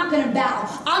 I'm not going to bow.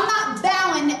 I'm not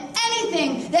bowing to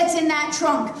anything that's in that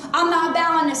trunk. I'm not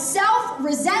bowing to self,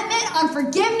 resentment,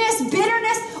 unforgiveness,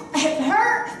 bitterness,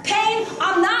 hurt, pain.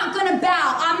 I'm not going to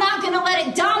bow. I'm not going to let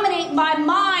it dominate my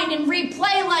mind and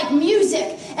replay like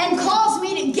music and cause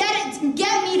me to get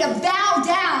me to bow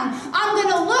down. I'm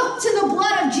going to look to the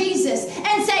blood of Jesus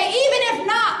and say, even if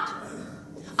not,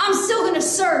 I'm still going to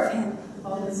serve Him.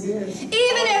 Even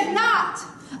if not,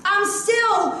 I'm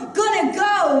still going to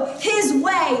go His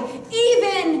way.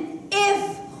 Even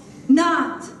if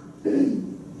not.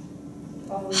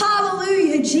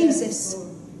 Hallelujah, Jesus.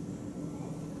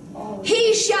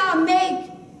 He shall make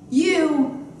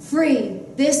you free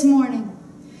this morning.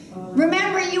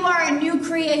 Remember, you are a new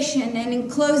creation. And in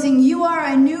closing, you are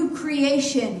a new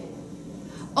creation.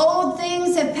 Old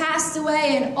things have passed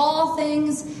away and all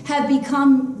things have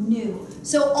become new.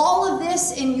 So all of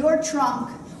this in your trunk,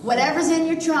 whatever's in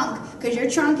your trunk, because your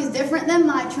trunk is different than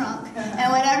my trunk,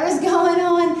 and whatever's going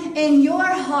on in your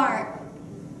heart,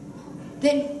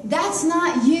 that's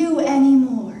not you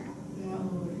anymore.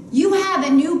 You have a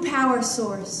new power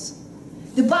source.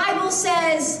 The Bible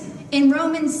says in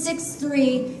Romans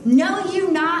 6:3, know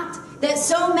you not that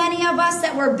so many of us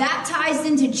that were baptized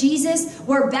into Jesus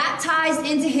were baptized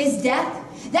into his death?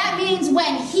 That means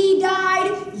when he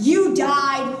died, you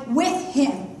died with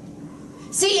him.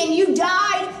 See, and you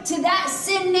died to that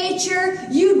sin nature.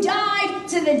 You died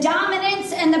to the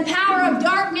dominance and the power of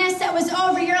darkness that was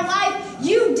over your life.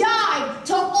 You died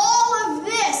to all of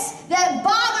this that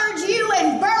bothered you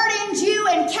and burdened you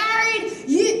and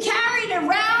carried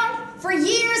around for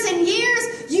years and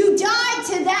years. You died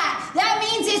to that. That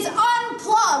means it's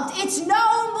unplugged. It's no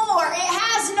more. It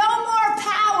has no more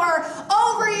power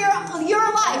over your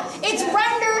life. It's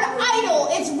rendered idle.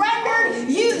 It's rendered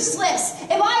useless.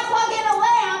 If I plug in a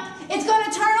lamp, it's going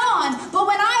to turn on. But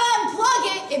when I unplug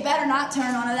it, it better not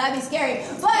turn on, or that'd be scary.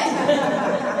 But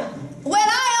when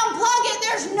I unplug it,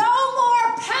 there's no more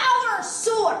power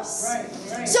source.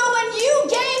 Right. So when you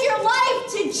gave your life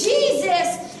to Jesus,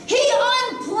 he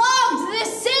unplugged the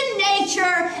sin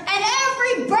nature and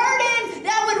every burden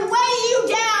that would weigh you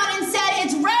down and said,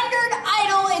 it's rendered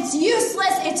idle, it's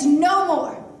useless, it's no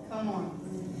more. Come on.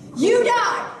 You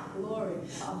died. Glory.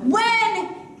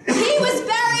 When he was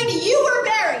buried, you were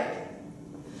buried.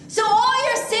 So all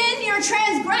your sin, your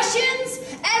transgressions,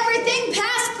 everything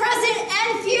past, present,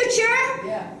 and future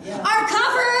are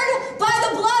covered by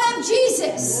the blood of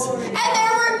Jesus. Glory. And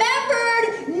they're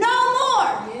remembered no more.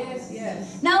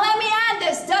 Yes. Now let me add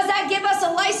this. Does that give us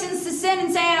a license to sin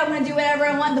and say, I'm going to do whatever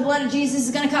I want, the blood of Jesus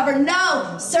is going to cover?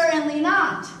 No, certainly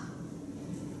not.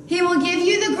 He will give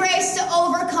you the grace to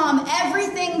overcome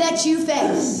everything that you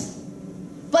face.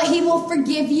 But he will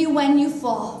forgive you when you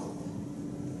fall.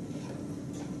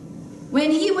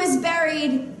 When he was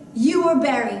buried, you were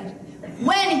buried.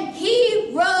 When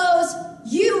he rose,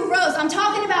 you rose. I'm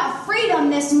talking about freedom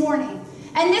this morning.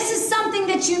 And this is something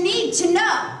that you need to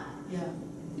know.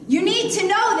 You need to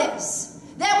know this.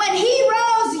 That when he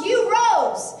rose, you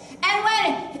rose. And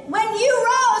when you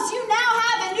rose, you now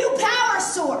have a new power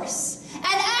source.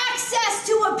 And access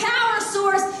to a power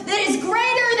source that is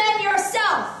greater than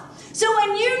yourself. So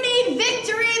when you need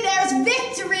victory, there's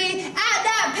victory at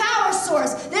that power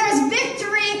source. There's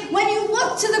victory when you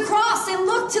look to the cross and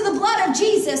look to the blood of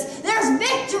Jesus. There's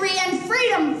victory and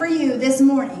freedom for you this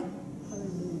morning.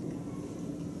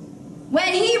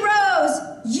 When he rose,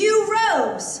 you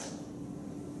rose.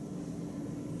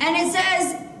 And it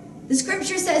says, the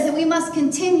scripture says that we must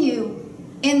continue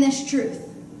in this truth.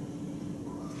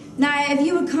 Now, if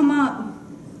you would come up,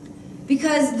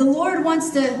 because the Lord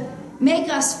wants to make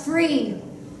us free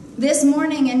this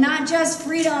morning, and not just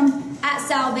freedom at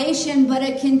salvation, but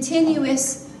a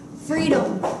continuous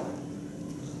freedom.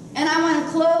 And I want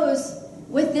to close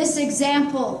with this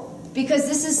example, because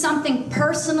this is something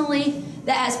personally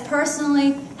that has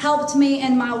personally helped me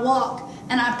in my walk.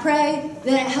 And I pray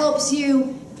that it helps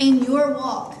you in your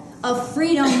walk of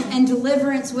freedom and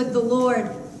deliverance with the Lord.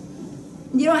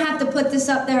 You don't have to put this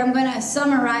up there. I'm going to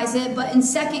summarize it. But in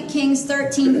 2 Kings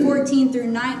 13, 14 through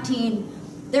 19,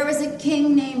 there was a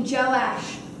king named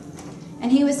Joash. And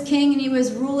he was king and he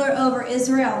was ruler over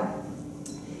Israel.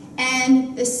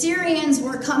 And the Syrians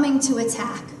were coming to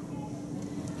attack.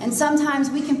 And sometimes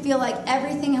we can feel like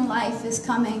everything in life is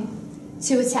coming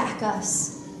to attack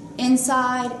us.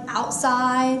 Inside,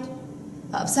 outside,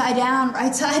 upside down,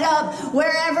 right side up,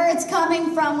 wherever it's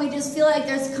coming from, we just feel like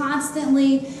there's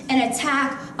constantly an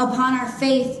attack upon our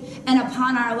faith and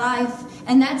upon our life.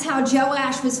 And that's how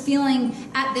Joash was feeling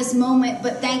at this moment.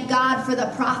 But thank God for the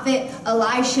prophet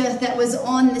Elisha that was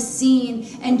on the scene.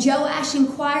 And Joash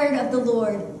inquired of the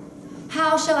Lord,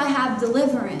 how shall I have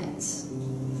deliverance?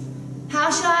 How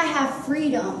shall I have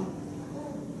freedom?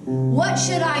 What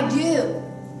should I do?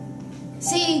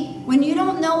 See, when you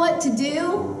don't know what to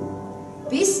do,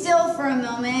 be still for a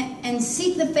moment and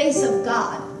seek the face of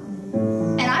God.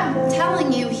 And I'm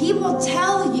telling you, he will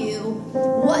tell you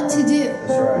what to do.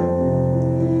 That's right.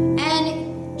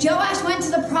 And Joash went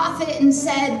to the prophet and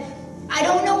said, I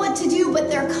don't know what to do, but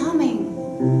they're coming.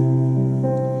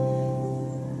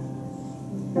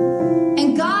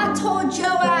 And God told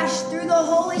Joash through the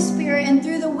Holy Spirit and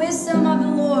through the wisdom of the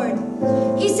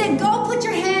Lord, he said, go put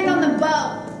your hand on the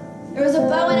bow. There was a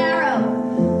bow and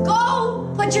arrow.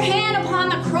 Go put your hand upon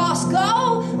the cross.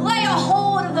 Go lay a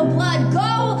hold of the blood.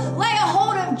 Go lay a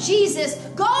hold of Jesus.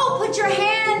 Go put your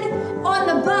hand on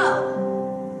the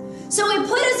bow. So he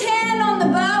put his hand on the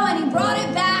bow and he brought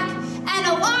it back. And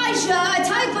Elijah, a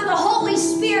type of the Holy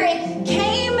Spirit,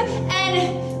 came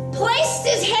and placed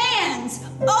his hands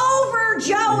over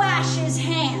Joash's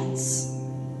hands.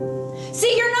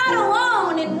 See, you're not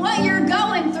alone in what you're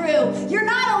going through. You're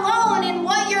not alone in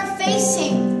what you're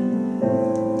facing.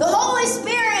 The Holy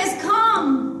Spirit has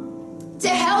come to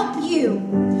help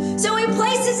you. So he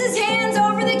places his hands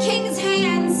over the king's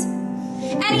hands.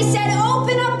 And he said,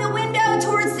 open up the window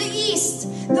towards the east,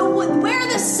 where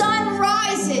the sun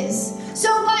rises. So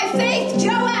by faith,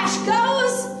 Joash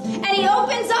goes and he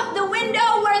opens up the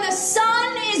window where the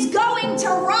sun is going to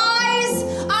rise.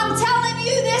 I'm telling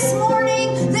you this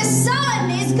morning, the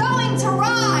sun is going to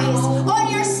rise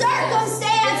on your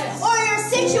circumstance or your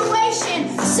situation.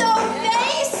 So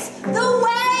face the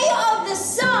way of the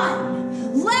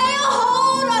sun. Lay a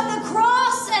hold of the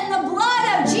cross and the blood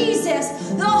of Jesus.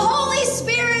 The Holy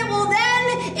Spirit will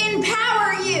then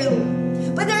empower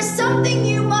you. But there's something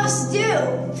you must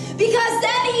do. Because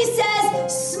then he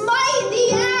says, smite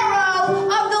the arrow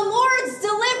of the Lord's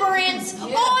deliverance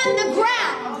on the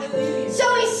ground.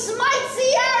 So he smites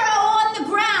the arrow on the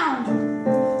ground.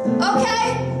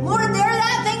 Okay? Lord, there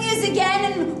that thing is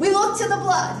again, and we look to the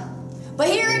blood. But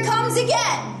here it comes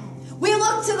again. We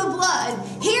look to the blood.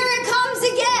 Here it comes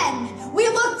again. We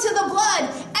look to the blood.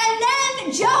 And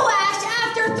then Joash,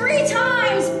 after 3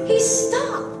 times, he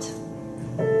stopped.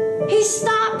 He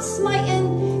stopped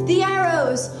smiting the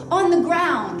arrows on the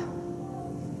ground.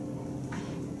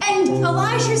 And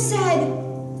Elijah said,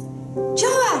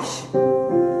 Joash,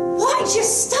 why'd you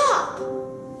stop?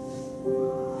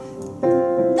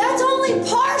 That's only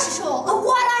partial of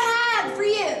what I had for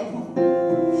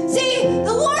you. See,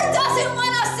 the Lord doesn't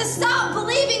want us to stop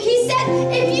believing. He said,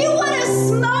 if you would have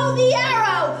smote the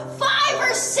arrow 5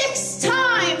 or 6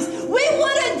 times, we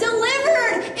would have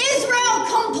delivered Israel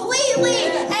completely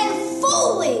and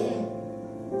fully.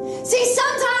 See,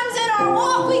 sometimes in our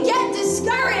walk we get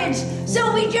discouraged,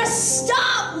 so we just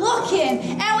stop looking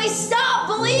and we stop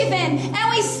believing and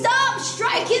we stop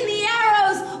striking the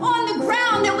arrows on the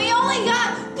ground, and we only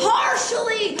got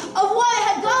partially of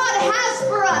what God has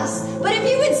for us. But if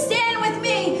you would stand with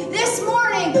me this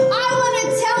morning, I want to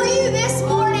tell you this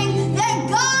morning that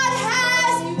God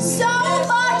has so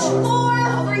much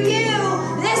more for you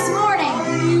this morning.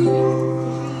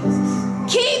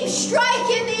 Keep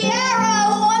striking the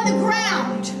arrow on the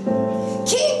ground.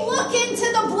 Keep looking to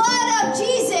the blood of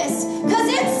Jesus, because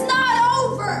it's not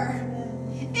over.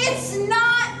 It's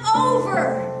not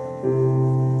over.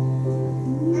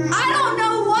 I don't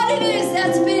know what it is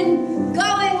that's been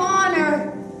going on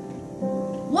or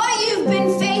what you've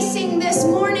been facing this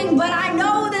morning, but I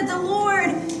know that the Lord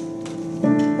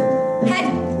had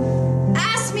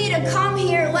asked me to come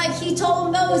here like he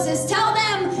told Moses. Tell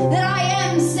them that I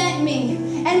am sent me.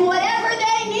 And whatever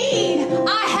they need,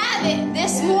 I have it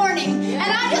this morning.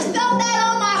 And I just felt that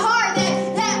on my heart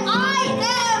that I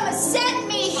am sent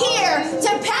me here to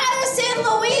Patterson,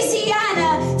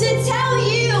 Louisiana, to tell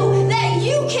you that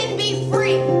you can be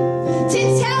free. To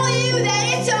tell you that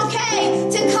it's okay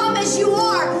to come as you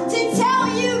are. To tell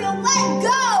you to let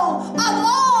go of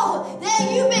all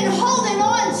that you've been holding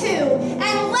on to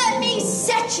and let me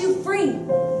set you free.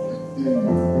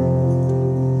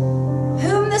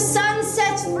 Whom the Son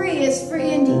sets free is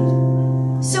free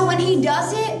indeed. So when he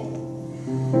does it,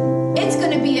 it's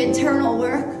going to be eternal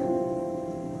work.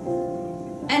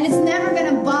 And it's never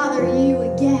going to bother you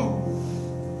again.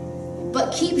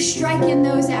 But keep striking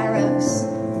those arrows.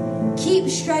 Keep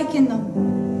striking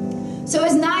them. So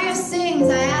as Naya sings,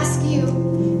 I ask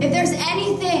you, if there's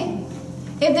anything,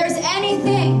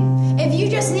 if you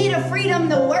just need a freedom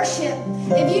to worship,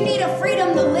 if you need a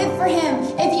freedom to live for him,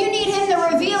 if you need him to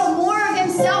reveal more of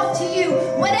himself to you,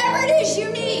 whatever it is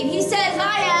you need, he says,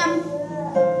 I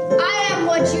am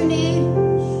what you need.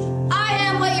 I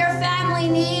am what your family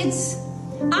needs.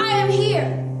 I am here.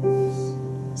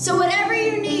 So whatever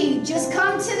you need, just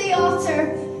come to the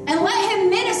altar and let him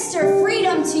minister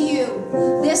freedom to you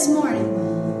this morning.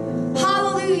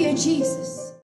 Hallelujah, Jesus.